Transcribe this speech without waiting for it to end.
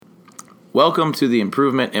Welcome to the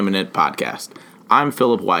Improvement Imminent podcast. I'm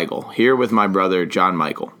Philip Weigel, here with my brother John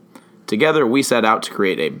Michael. Together, we set out to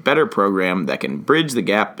create a better program that can bridge the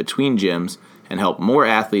gap between gyms and help more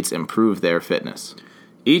athletes improve their fitness.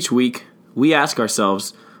 Each week, we ask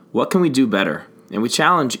ourselves, what can we do better? And we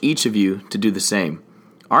challenge each of you to do the same.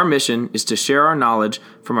 Our mission is to share our knowledge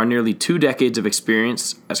from our nearly 2 decades of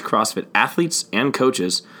experience as CrossFit athletes and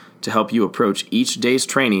coaches to help you approach each day's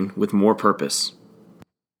training with more purpose.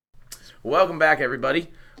 Welcome back, everybody.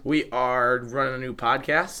 We are running a new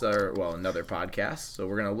podcast, another podcast. So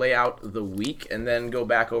we're going to lay out the week and then go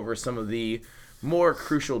back over some of the more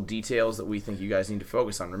crucial details that we think you guys need to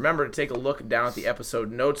focus on. Remember to take a look down at the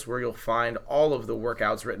episode notes where you'll find all of the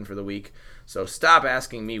workouts written for the week. So stop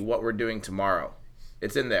asking me what we're doing tomorrow.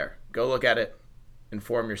 It's in there. Go look at it.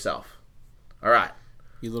 Inform yourself. All right.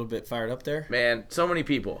 You a little bit fired up there? Man, so many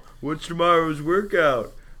people. What's tomorrow's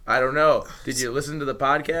workout? I don't know. Did you listen to the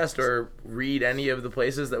podcast or read any of the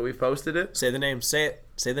places that we've posted it? Say the names. Say it.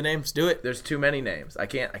 Say the names. Do it. There's too many names. I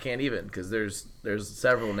can't even because there's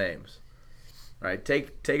several names. All right,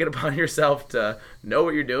 take it upon yourself to know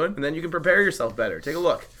what you're doing, and then you can prepare yourself better. Take a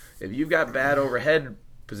look. If you've got bad overhead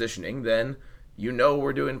positioning, then you know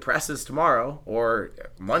we're doing presses tomorrow, or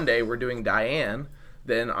Monday we're doing Diane.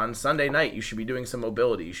 Then on Sunday night you should be doing some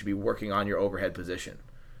mobility. You should be working on your overhead position.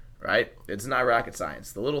 Right? It's not rocket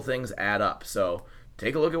science. The little things add up. So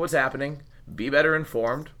take a look at what's happening. Be better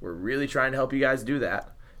informed. We're really trying to help you guys do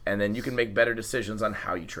that. And then you can make better decisions on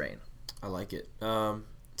how you train. I like it. So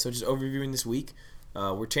just overviewing this week,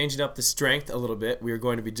 we're changing up the strength a little bit. We are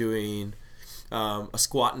going to be doing a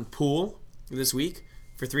squat and pull this week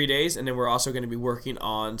for 3 days. And then we're also going to be working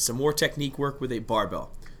on some more technique work with a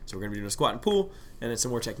barbell. So we're going to be doing a squat and pull, and then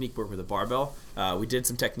some more technique work with a barbell. We did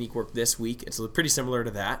some technique work this week. It's pretty similar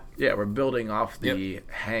to that. Yeah, we're building off the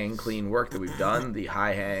hang clean work that we've done, the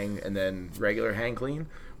high hang and then regular hang clean.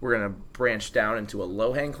 We're going to branch down into a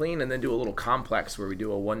low hang clean and then do a little complex where we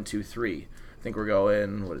do a 1, 2, 3. I think we're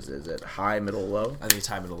going, is it high, middle, low? I think it's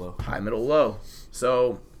high, middle, low. High, middle, low.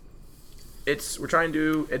 So we're trying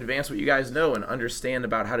to advance what you guys know and understand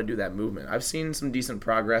about how to do that movement. I've seen some decent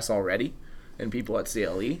progress already in people at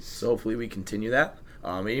CLE, so hopefully we continue that.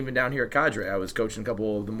 And even down here at Cadre, I was coaching a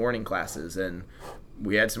couple of the morning classes, and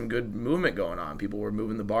we had some good movement going on. People were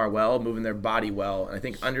moving the bar well, moving their body well, and I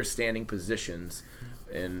think understanding positions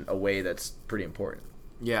in a way that's pretty important.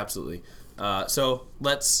 Yeah, absolutely. So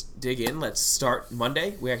let's dig in. Let's start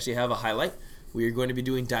Monday. We actually have a highlight. We are going to be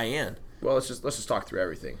doing Diane. Well, let's just talk through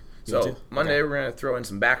everything. So Monday we're going to throw in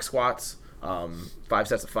some back squats. 5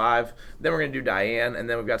 sets of 5. Then we're going to do Diane, and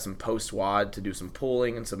then we've got some post WOD to do some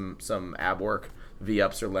pulling and some ab work,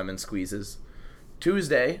 V-ups or lemon squeezes.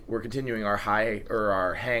 Tuesday, we're continuing our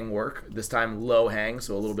hang work, this time low hang,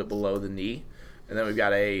 so a little bit below the knee. And then we've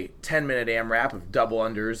got a 10-minute AMRAP of double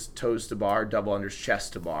unders, toes to bar, double unders,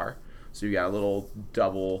 chest to bar. So you got a little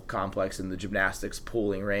double complex in the gymnastics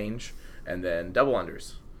pulling range, and then double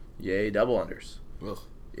unders. Yay, double unders. Ugh.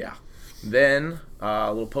 Yeah. Then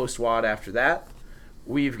a little post-WOD after that.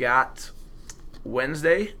 We've got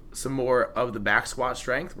Wednesday, some more of the back squat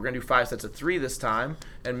strength. We're going to do 5 sets of 3 this time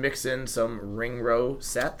and mix in some ring row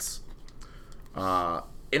sets.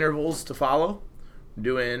 Intervals to follow.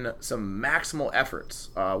 Doing some maximal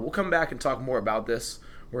efforts. We'll come back and talk more about this.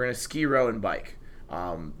 We're going to ski, row, and bike.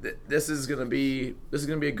 This is going to be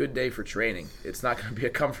a good day for training. It's not going to be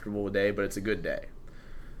a comfortable day, but it's a good day.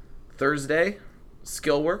 Thursday,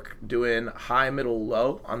 skill work, doing high, middle,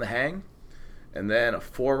 low on the hang. And then a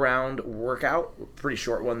 4-round workout, pretty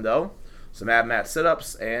short one though. Some abmat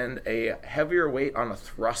sit-ups and a heavier weight on a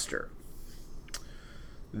thruster.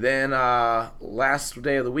 Then last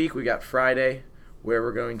day of the week, we got Friday, where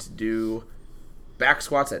we're going to do back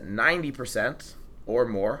squats at 90% or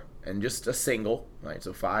more, and just a single, right?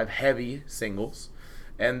 So 5 heavy singles.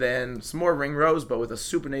 And then some more ring rows, but with a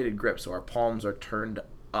supinated grip, so our palms are turned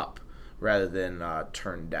up rather than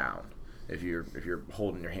turned down if you're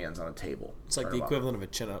holding your hands on a table. It's like the equivalent of a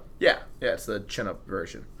chin-up. Yeah, it's the chin-up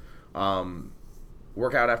version.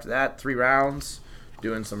 Workout after that, 3 rounds,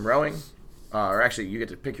 doing some rowing. Or actually, you get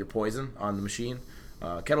to pick your poison on the machine.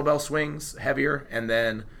 Kettlebell swings, heavier, and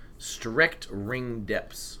then strict ring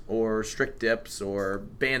dips, or strict dips, or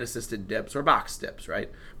band-assisted dips, or box dips,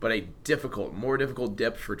 right? But a more difficult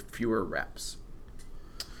dip for fewer reps.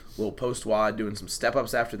 Little post-WOD, doing some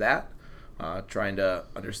step-ups after that. Trying to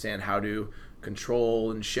understand how to control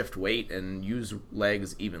and shift weight and use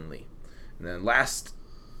legs evenly. And then last,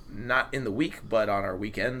 not in the week, but on our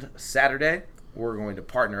weekend, Saturday, we're going to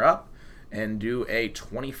partner up and do a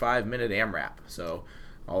 25-minute AMRAP. So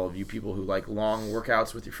all of you people who like long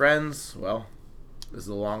workouts with your friends, well, This is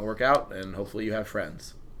a long workout, and hopefully you have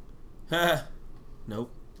friends.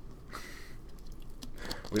 Nope.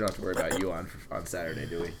 We don't have to worry about you on Saturday,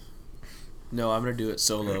 do we? No, I'm gonna do it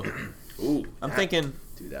solo. Ooh. I'm thinking.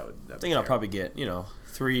 Dude, thinking I'll probably get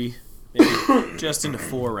 3, maybe just into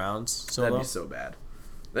 4 rounds solo. That'd be so bad.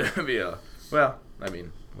 That'd be well. I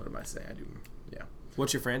mean, what am I saying? I do. Yeah.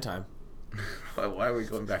 What's your Fran time? Why are we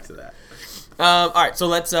going back to that? All right, so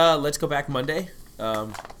let's go back Monday.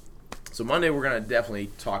 So Monday we're gonna definitely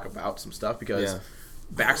talk about some stuff because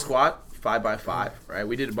back squat 5x5, right?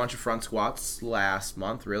 We did a bunch of front squats last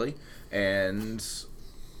month, really, and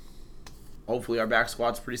hopefully our back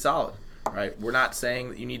squat's pretty solid, right? We're not saying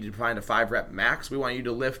that you need to find a 5-rep max. We want you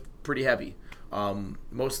to lift pretty heavy.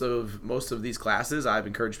 Most of these classes, I've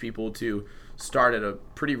encouraged people to start at a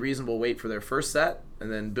pretty reasonable weight for their first set,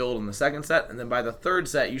 and then build on the second set, and then by the third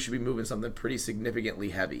set, you should be moving something pretty significantly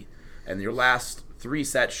heavy, and your last 3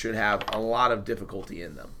 sets should have a lot of difficulty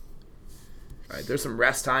in them. Right, there's some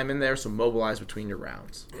rest time in there, so mobilize between your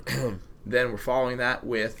rounds. Then we're following that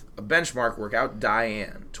with a benchmark workout,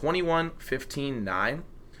 Diane, 21, 15, 9.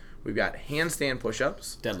 We've got handstand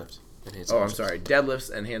push-ups. Deadlifts. Deadlifts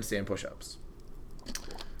and handstand push-ups.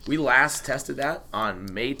 We last tested that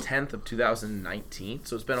on May 10th of 2019,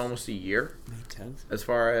 so it's been almost a year. May 10th? As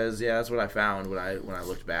far as, that's what I found when I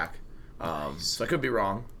looked back. Nice. So I could be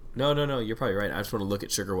wrong. No, you're probably right. I just want to look at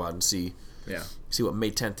SugarWOD and see what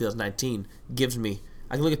May 10th, 2019 gives me.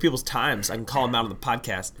 I can look at people's times. I can call them out on the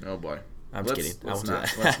podcast. Oh, boy. I'm just kidding. Let's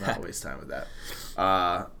not waste time with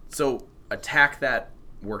that. So attack that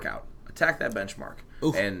workout. Attack that benchmark.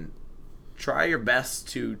 Oof. And try your best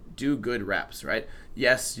to do good reps, right?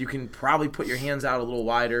 Yes, you can probably put your hands out a little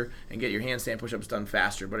wider and get your handstand push-ups done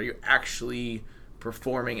faster, but are you actually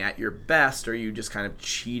performing at your best, or are you just kind of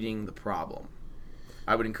cheating the problem?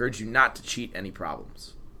 I would encourage you not to cheat any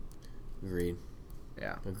problems. Agreed.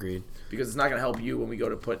 Yeah. Agreed. Because it's not going to help you when we go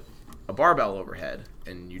to put a barbell overhead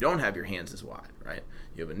and you don't have your hands as wide, right?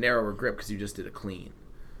 You have a narrower grip because you just did a clean.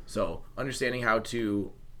 So understanding how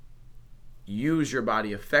to use your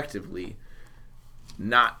body effectively,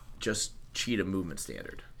 not just cheat a movement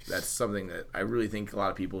standard. That's something that I really think a lot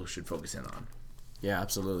of people should focus in on. Yeah,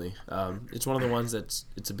 absolutely. It's one of the ones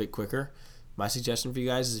it's a bit quicker. My suggestion for you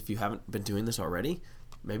guys is if you haven't been doing this already,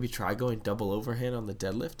 maybe try going double overhand on the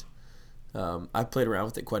deadlift. I've played around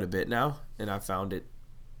with it quite a bit now, and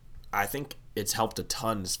I think it's helped a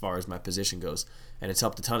ton as far as my position goes, and it's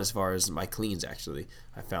helped a ton as far as my cleans, actually.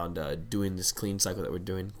 I found doing this clean cycle that we're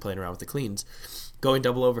doing, playing around with the cleans, going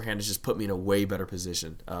double overhand has just put me in a way better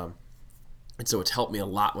position. And so it's helped me a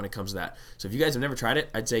lot when it comes to that. So if you guys have never tried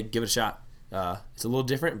it, I'd say give it a shot. It's a little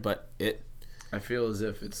different, but I feel as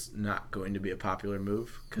if it's not going to be a popular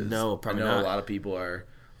move. No, probably I know not. A lot of people are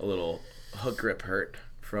a little hook grip hurt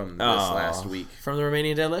from this last week. From the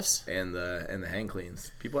Romanian deadlifts? And the hang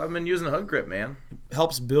cleans. People haven't been using a hook grip, man.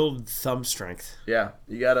 Helps build thumb strength. Yeah,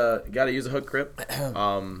 you gotta use a hook grip.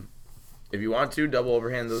 If you want to double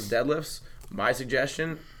overhand those deadlifts, my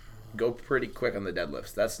suggestion, go pretty quick on the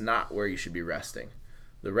deadlifts. That's not where you should be resting.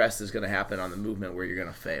 The rest is going to happen on the movement where you're going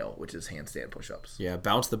to fail, which is handstand push-ups. Yeah,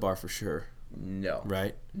 bounce the bar for sure. No.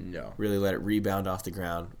 Right? No. Really let it rebound off the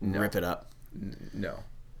ground. No. Rip it up. No.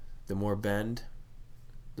 The more bend,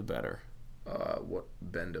 the better. What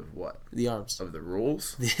bend of what? The arms. Of the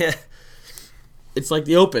rules? Yeah. It's like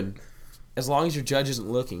the open. As long as your judge isn't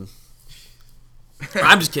looking.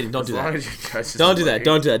 I'm just kidding. Don't do that. Don't do that.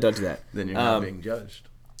 Don't do that. Don't do that. Then you're not being judged.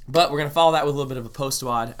 But we're going to follow that with a little bit of a post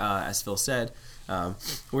WOD, as Phil said.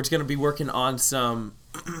 We're just going to be working on some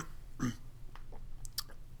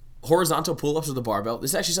horizontal pull-ups with the barbell.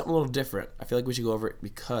 This is actually something a little different. I feel like we should go over it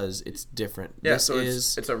because it's different. Yeah, so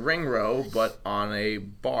it's a ring row, but on a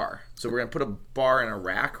bar. So we're going to put a bar in a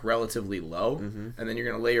rack relatively low, and then you're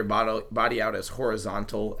going to lay your body out as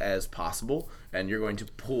horizontal as possible, and you're going to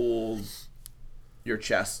pull your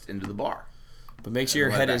chest into the bar. But make sure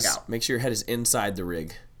your head is inside the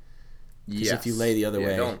rig. Because if you lay the other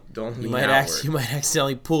way, don't you might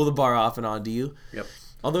accidentally pull the bar off and onto you. Yep.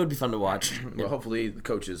 Although it'd be fun to watch. Well, hopefully the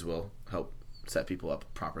coaches will help set people up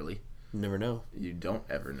properly. You never know. You don't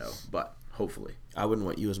ever know, but hopefully. I wouldn't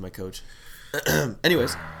want you as my coach.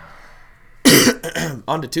 Anyways,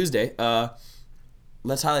 on to Tuesday.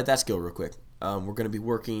 Let's highlight that skill real quick. We're going to be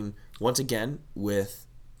working once again with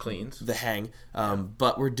cleans, the hang,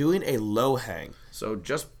 but we're doing a low hang. So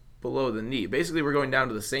just below the knee. Basically, we're going down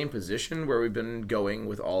to the same position where we've been going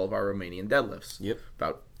with all of our Romanian deadlifts. Yep.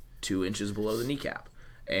 About 2 inches below the kneecap.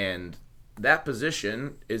 And that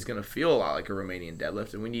position is going to feel a lot like a Romanian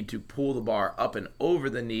deadlift, and we need to pull the bar up and over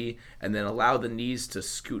the knee and then allow the knees to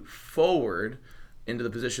scoot forward into the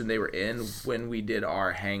position they were in when we did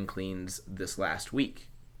our hang cleans this last week.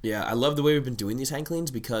 Yeah, I love the way we've been doing these hang cleans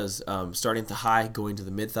because starting at the high, going to the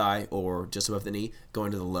mid thigh, or just above the knee,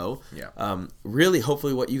 going to the low. Yeah. Really,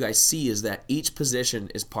 hopefully what you guys see is that each position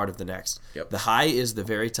is part of the next. Yep. The high is the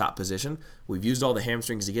very top position. We've used all the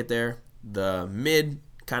hamstrings to get there. The mid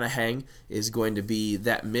kind of hang is going to be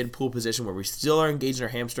that mid pull position where we still are engaging our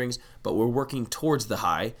hamstrings, but we're working towards the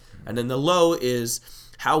high. And then the low is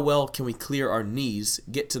how well can we clear our knees,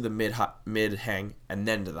 get to the mid hang, and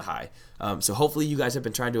then to the high. So hopefully you guys have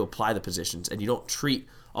been trying to apply the positions, and you don't treat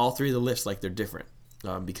all three of the lifts like they're different,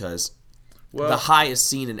 because the high is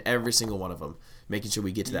seen in every single one of them, making sure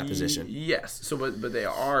we get to that position. Yes. So, but they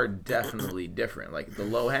are definitely different. Like the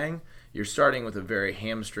low hang, you're starting with a very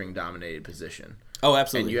hamstring dominated position. Oh,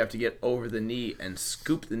 absolutely. And you have to get over the knee and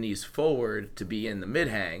scoop the knees forward to be in the mid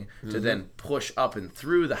hang to then push up and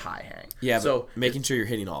through the high hang. Yeah, so making sure you're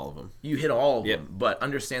hitting all of them. You hit all of them, but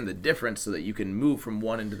understand the difference so that you can move from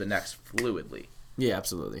one into the next fluidly. Yeah,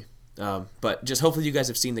 absolutely. But just hopefully you guys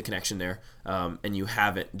have seen the connection there, and you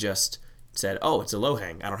haven't just said, oh, it's a low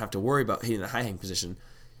hang. I don't have to worry about hitting the high hang position,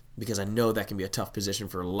 because I know that can be a tough position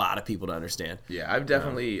for a lot of people to understand. Yeah,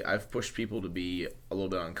 I've pushed people to be a little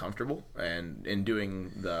bit uncomfortable, and in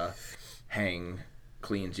doing the hang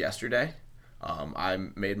cleans yesterday, I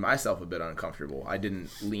made myself a bit uncomfortable. I didn't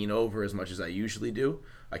lean over as much as I usually do.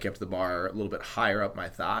 I kept the bar a little bit higher up my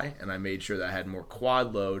thigh, and I made sure that I had more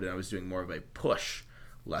quad load, and I was doing more of a push,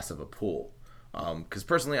 less of a pull. Because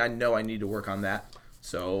personally, I know I need to work on that,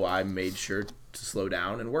 so I made sure to slow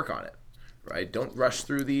down and work on it. Right? Don't rush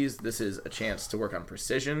through these. This is a chance to work on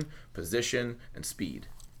precision, position, and speed.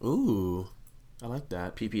 Ooh, I like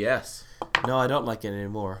that. PPS. No, I don't like it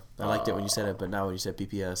anymore. I liked it when you said it, but now when you said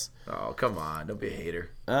PPS. Oh, come on. Don't be a hater.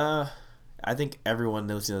 I think everyone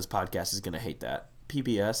listening to this podcast is going to hate that.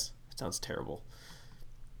 PPS sounds terrible.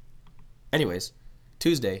 Anyways,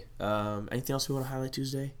 Tuesday. Anything else we want to highlight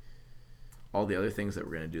Tuesday? All the other things that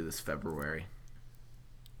we're going to do this February.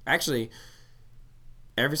 Actually,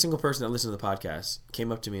 every single person that listened to the podcast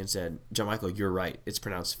came up to me and said, John Michael, you're right. It's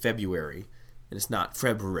pronounced February, and it's not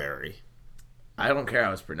February. I don't care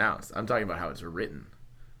how it's pronounced. I'm talking about how it's written.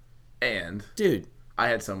 And dude, I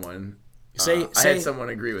had someone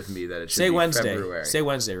agree with me that it should say be Wednesday. February. Say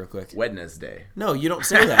Wednesday real quick. Wednesday. No, you don't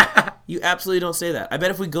say that. You absolutely don't say that. I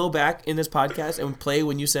bet if we go back in this podcast and play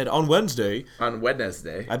when you said on Wednesday. On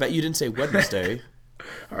Wednesday. I bet you didn't say Wednesday.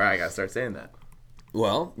 All right, I got to start saying that.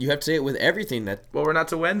 Well, you have to say it with everything that... Well, we're not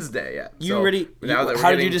to Wednesday yet.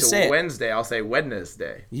 How did you just say it? Wednesday, I'll say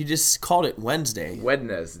Wednesday. You just called it Wednesday.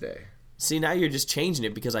 Wednesday. See, now you're just changing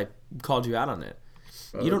it because I called you out on it.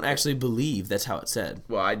 You don't actually believe that's how it's said.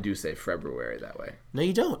 Well, I do say February that way. No,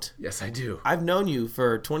 you don't. Yes, I do. I've known you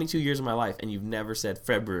for 22 years of my life, and you've never said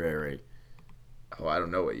February. Oh, I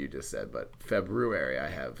don't know what you just said, but February I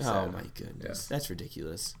have said. Oh, my goodness. Yeah. That's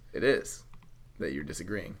ridiculous. It is that you're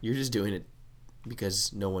disagreeing. You're just doing it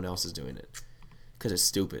because no one else is doing it. Because it's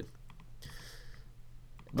stupid.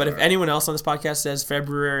 But if anyone else on this podcast says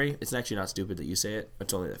February, it's actually not stupid that you say it.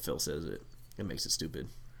 It's only that Phil says it. It makes it stupid.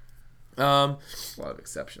 A lot of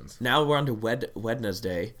exceptions. Now we're on to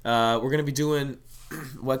Wednesday. We're going to be doing,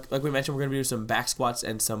 like we mentioned, we're going to be doing some back squats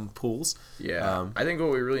and some pulls. Yeah. I think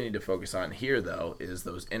what we really need to focus on here, though, is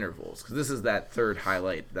those intervals. Because this is that third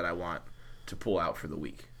highlight that I want to pull out for the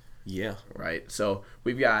week. Yeah. Right? So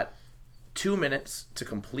we've got 2 minutes to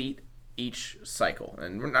complete each cycle.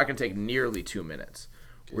 And we're not going to take nearly 2 minutes.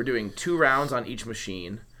 Okay. We're doing 2 rounds on each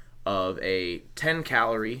machine of a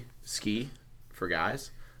 10-calorie ski for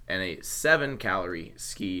guys and a 7-calorie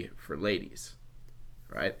ski for ladies,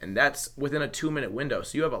 right? And that's within a 2-minute window,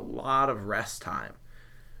 so you have a lot of rest time.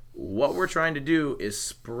 What we're trying to do is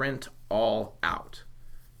sprint all out.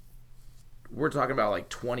 We're talking about like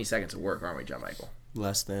 20 seconds of work, aren't we, John Michael?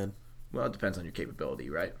 Less than. Well, it depends on your capability,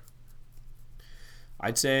 right?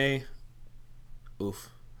 I'd say,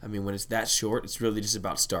 I mean, when it's that short, it's really just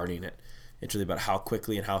about starting it. It's really about how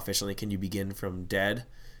quickly and how efficiently can you begin from dead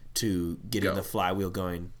to getting the flywheel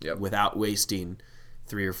going without wasting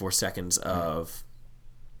 3 or 4 seconds of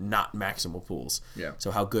not maximal pulls. Yeah.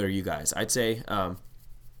 So how good are you guys? I'd say,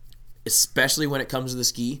 especially when it comes to the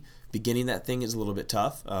ski, beginning that thing is a little bit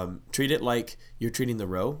tough. Treat it like you're treating the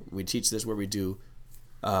row. We teach this where we do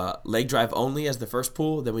leg drive only as the first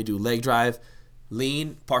pull, then we do leg drive,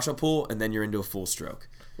 lean, partial pull, and then you're into a full stroke.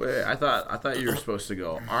 Wait, I thought you were supposed to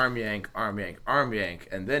go arm yank, arm yank, arm yank,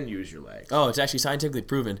 and then use your legs. Oh, it's actually scientifically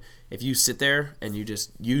proven. If you sit there and you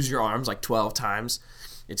just use your arms like 12 times,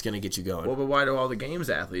 it's going to get you going. Well, but why do all the games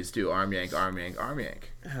athletes do arm yank, arm yank, arm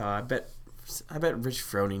yank? I bet Rich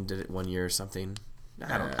Froning did it one year or something.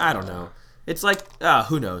 I don't know. It's like,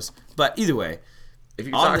 who knows? But either way, if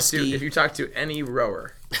you talk to any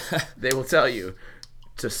rower, they will tell you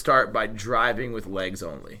to start by driving with legs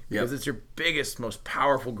only because it's your biggest, most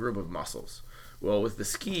powerful group of muscles. Well, with the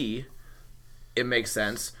ski, it makes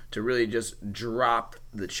sense to really just drop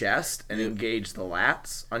the chest and engage the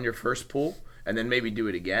lats on your first pull, and then maybe do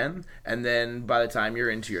it again. And then by the time you're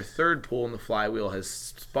into your third pull and the flywheel has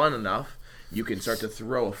spun enough, you can start to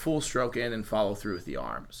throw a full stroke in and follow through with the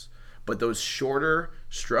arms. But those shorter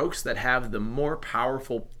strokes that have the more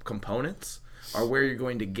powerful components are where you're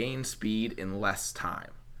going to gain speed in less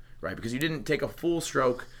time, right? Because you didn't take a full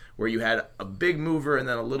stroke where you had a big mover and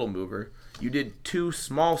then a little mover. You did 2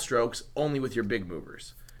 small strokes only with your big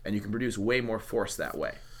movers, and you can produce way more force that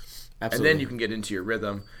way. Absolutely. And then you can get into your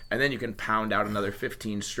rhythm, and then you can pound out another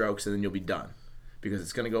 15 strokes, and then you'll be done because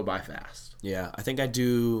it's going to go by fast. Yeah, I think I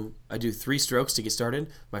do 3 strokes to get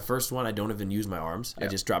started. My first one, I don't even use my arms. Yep.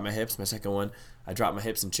 I just drop my hips. My second one, I drop my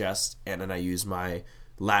hips and chest, and then I use my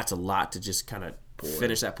lats a lot to just kind of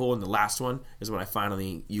finish that pull. And the last one is when I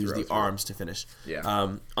finally use the arms to finish. Yeah.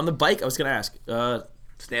 On the bike, I was going to ask.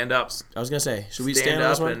 Stand up. I was going to say, should we stand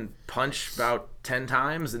up and punch about 10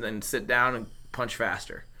 times and then sit down and punch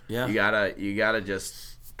faster? Yeah. You gotta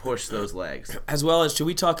just push those legs. As well as, should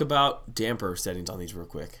we talk about damper settings on these real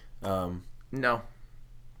quick? No.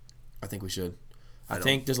 I think we should. I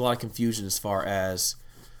think there's a lot of confusion as far as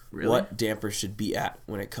what damper should be at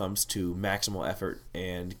when it comes to maximal effort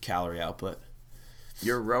and calorie output.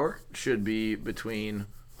 Your rower should be between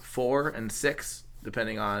 4 and 6,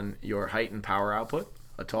 depending on your height and power output.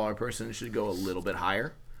 A taller person should go a little bit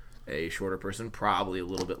higher. A shorter person probably a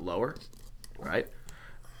little bit lower, right?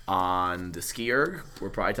 On the ski erg, we're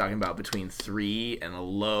probably talking about between 3 and a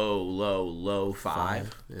low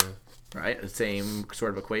 5. Yeah. Right? The same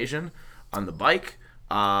sort of equation. On the bike,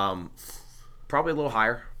 probably a little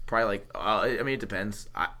higher. Probably it depends.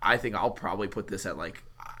 I think I'll probably put this at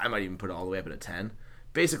I might even put it all the way up at a 10.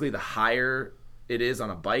 Basically, the higher it is on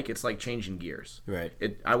a bike, it's like changing gears. Right.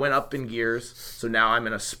 I went up in gears, so now I'm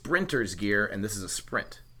in a sprinter's gear, and this is a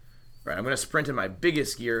sprint. Right. I'm going to sprint in my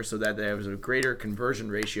biggest gear so that there's a greater conversion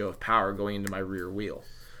ratio of power going into my rear wheel.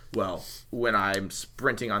 Well, when I'm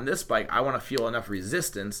sprinting on this bike, I want to feel enough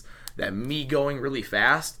resistance that me going really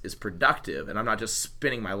fast is productive, and I'm not just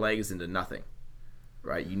spinning my legs into nothing.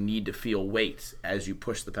 Right? You need to feel weight as you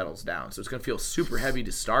push the pedals down. So it's going to feel super heavy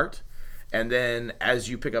to start, and then as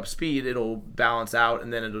you pick up speed, it'll balance out,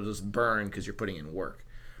 and then it'll just burn because you're putting in work.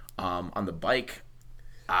 On the bike,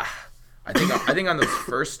 I think on those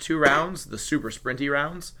first 2 rounds, the super sprinty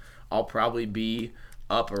rounds, I'll probably be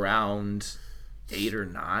up around 8 or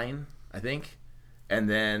 9, I think. And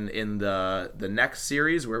then in the next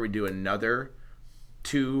series where we do another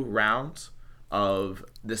 2 rounds of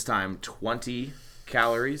this time 20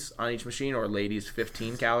 calories on each machine, or ladies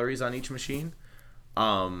 15 calories on each machine,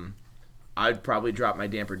 I'd probably drop my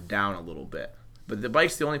damper down a little bit. But the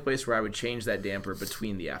bike's the only place where I would change that damper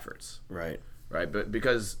between the efforts. Right. Right, but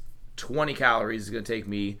because 20 calories is going to take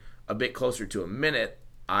me a bit closer to a minute,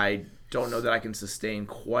 I don't know that I can sustain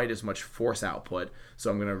quite as much force output, so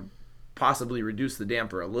I'm going to possibly reduce the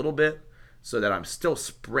damper a little bit so that I'm still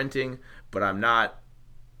sprinting, but I'm not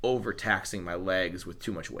overtaxing my legs with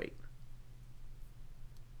too much weight.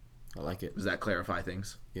 I like it. Does that clarify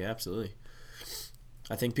things? Yeah, absolutely.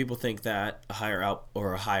 I think people think that a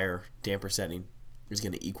higher damper setting is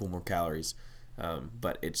going to equal more calories,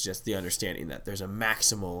 but it's just the understanding that there's a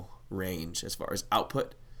maximal range as far as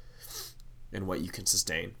output and what you can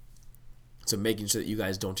sustain. So making sure that you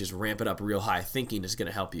guys don't just ramp it up real high thinking it's going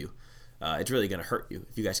to help you. It's really going to hurt you.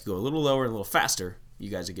 If you guys could go a little lower and a little faster, you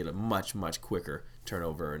guys would get a much, much quicker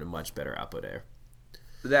turnover and a much better output air.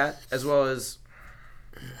 That, as well as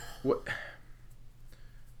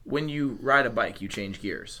when you ride a bike, you change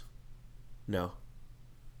gears. No.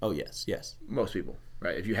 Oh, yes. Most people,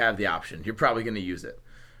 right? If you have the option, you're probably going to use it.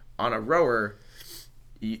 On a rower,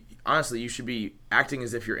 honestly, you should be acting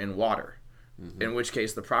as if you're in water, in which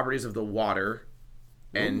case the properties of the water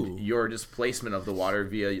and your displacement of the water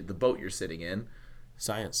via the boat you're sitting in,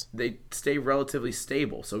 science, they stay relatively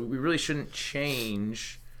stable. So we really shouldn't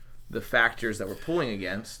change the factors that we're pulling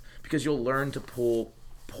against, because you'll learn to pull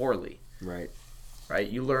poorly. Right?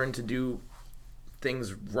 You learn to do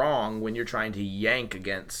things wrong when you're trying to yank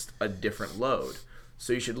against a different load.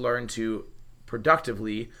 So you should learn to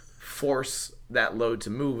productively force that load to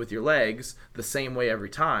move with your legs the same way every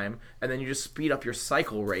time, and then you just speed up your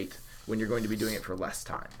cycle rate when you're going to be doing it for less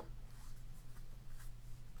time.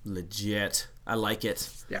 Legit. I like it.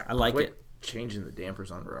 Yeah. I like it. Changing the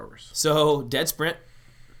dampers on rowers. So, dead sprint.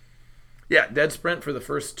 Yeah, dead sprint for the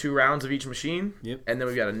first 2 rounds of each machine. Yep. And then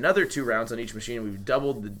we've got another 2 rounds on each machine. We've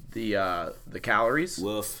doubled the calories.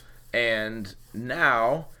 Woof. And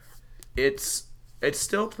now it's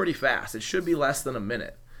still pretty fast. It should be less than a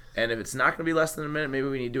minute. And if it's not going to be less than a minute, maybe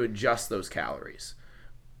we need to adjust those calories.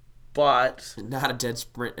 But not a dead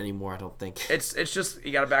sprint anymore, I don't think. It's just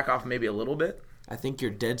you got to back off maybe a little bit. I think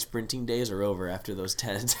your dead sprinting days are over after those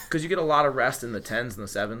 10s. Because you get a lot of rest in the 10s and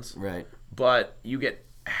the 7s. Right. But you get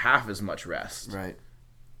half as much rest. Right.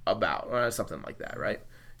 About something like that, right?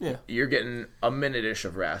 Yeah. You're getting a minute-ish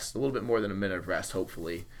of rest, a little bit more than a minute of rest,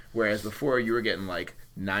 hopefully. Whereas before you were getting like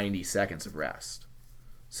 90 seconds of rest.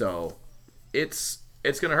 So it's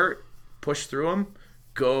going to hurt. Push through them.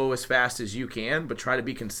 Go as fast as you can, but try to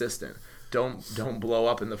be consistent. Don't blow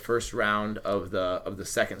up in the first round of the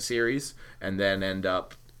second series and then end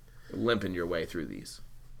up limping your way through these.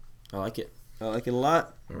 I like it. I like it a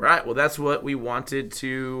lot. All right. Well, that's what we wanted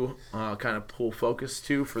to kind of pull focus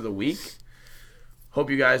to for the week. Hope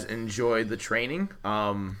you guys enjoyed the training.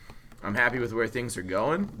 I'm happy with where things are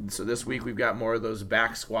going. So this week we've got more of those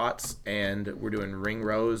back squats, and we're doing ring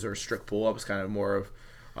rows or strict pull-ups, kind of more of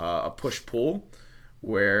a push-pull.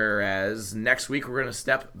 Whereas next week we're going to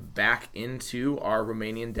step back into our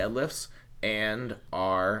Romanian deadlifts and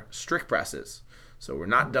our strict presses. So we're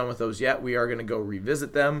not done with those yet. We are going to go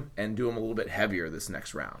revisit them and do them a little bit heavier this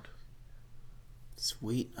next round.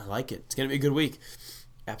 Sweet. I like it. It's going to be a good week.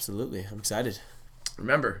 Absolutely. I'm excited.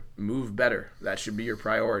 Remember, move better. That should be your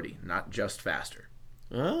priority, not just faster.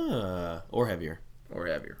 Or heavier. Or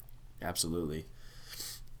heavier. Absolutely.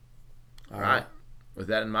 All right. With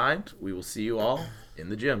that in mind, we will see you all in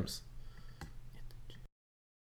the gyms.